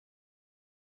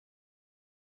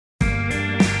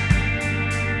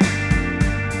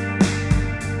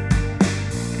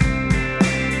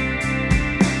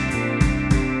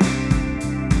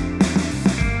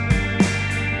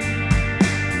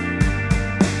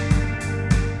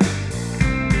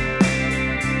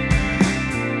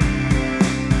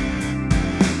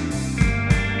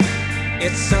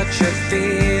such a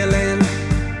feeling,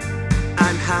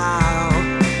 and how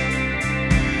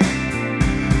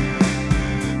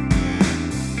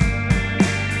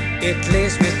it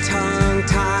leaves me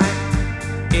tongue-tied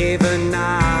even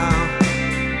now.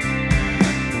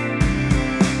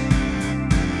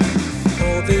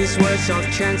 All these words of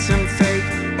chance and fate,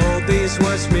 all these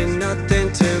words mean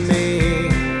nothing to me.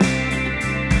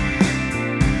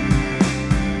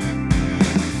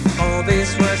 All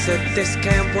these words that this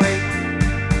can't wait,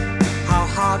 how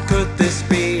hard could this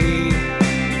be?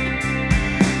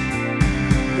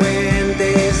 When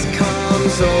this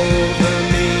comes over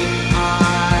me,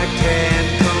 I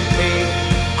can't compete,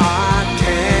 I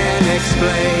can't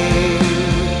explain.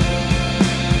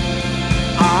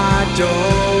 I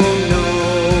don't know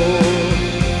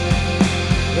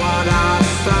what I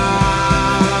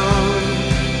found.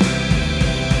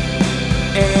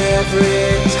 Every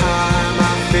time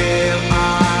I feel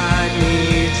I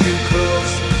need you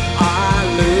close, I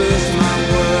lose my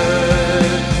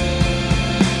words.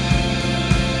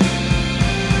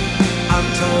 I'm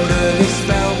totally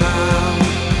spellbound.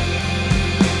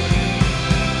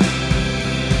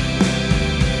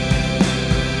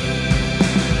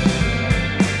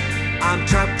 I'm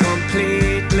trapped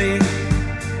completely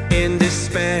in this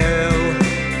spell.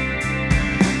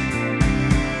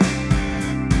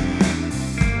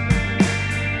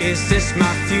 Is this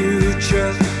my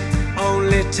future?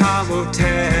 Only time will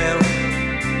tell.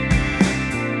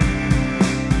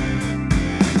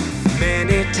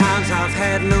 Many times I've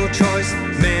had no choice,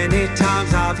 many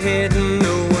times I've hidden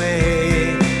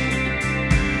away.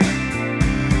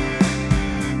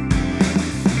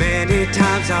 Many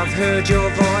times I've heard your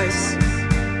voice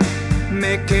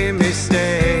making me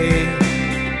stay.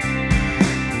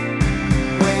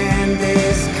 When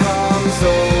this comes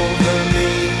over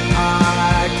me,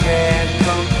 I can't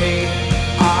compete,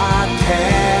 I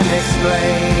can't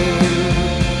explain.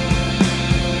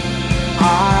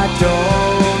 I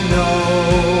don't know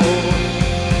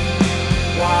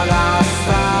what I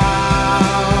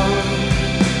found.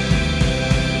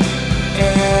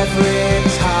 Every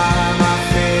time I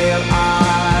feel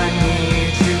I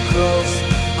need you close,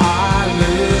 I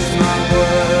lose my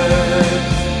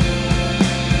words.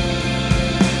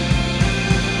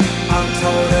 I'm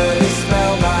totally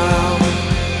spellbound.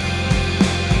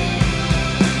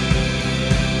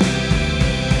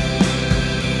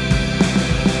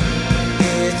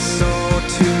 It's all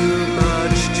too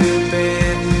much to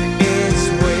bear, it's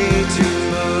way too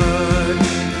much.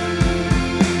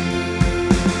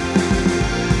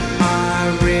 I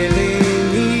really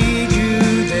need you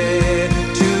there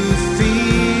to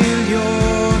feel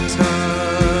your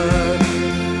touch.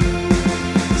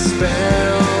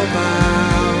 Spellbound,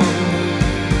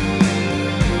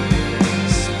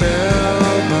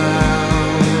 spellbound,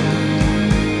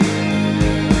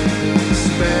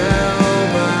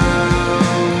 spellbound,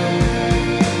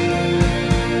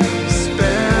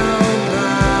 spellbound.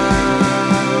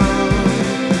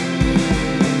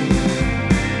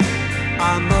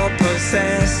 I'm all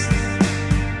possessed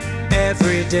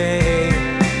every day.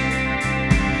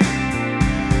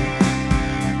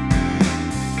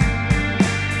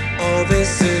 All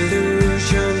this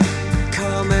illusion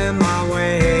coming my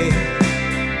way.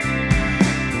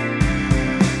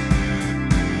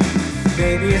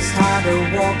 Maybe it's time to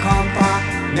walk on by,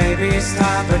 maybe it's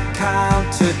time to count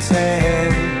to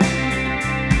 10.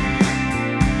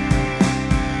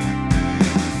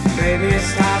 Maybe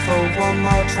it's time for one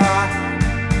more try,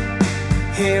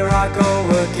 here I go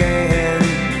again.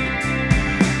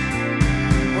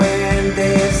 When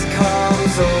this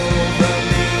comes over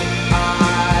me,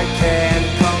 I can't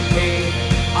compete,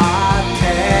 I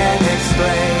can't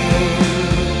explain.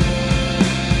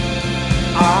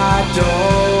 I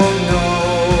don't know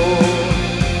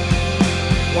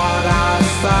what I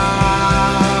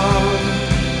found.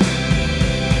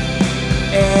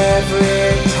 Every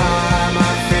time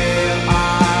I feel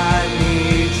I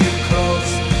need you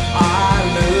close, I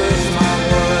lose my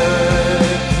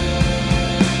words.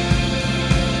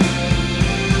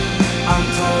 I'm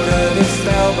totally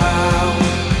spellbound.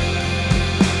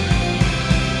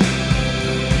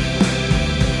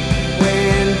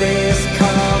 When this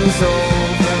comes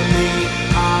over me,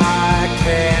 I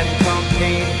can't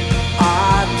compete,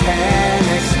 I can't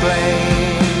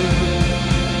explain.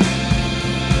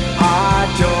 I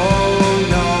don't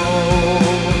know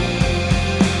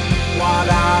what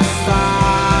I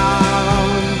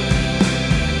found.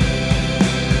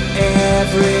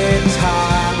 Every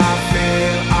time I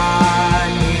feel I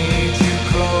need you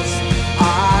close,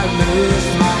 I lose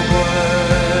my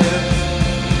words.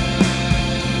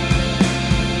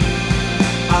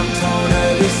 I'm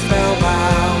totally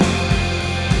spellbound.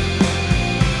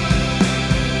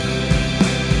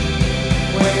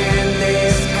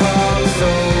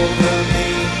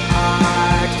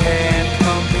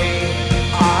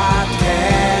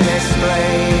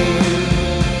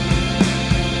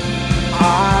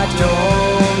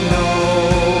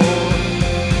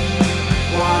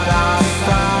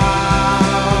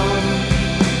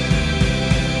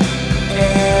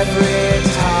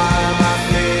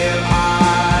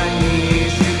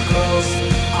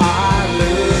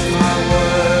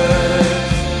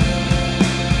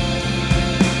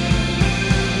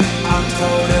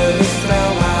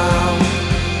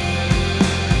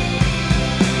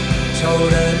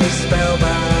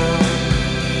 spellbound.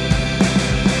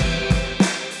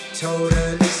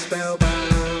 Totally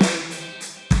spellbound.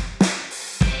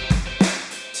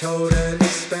 Totally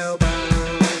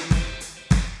spellbound.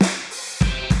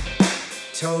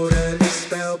 Totally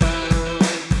spellbound.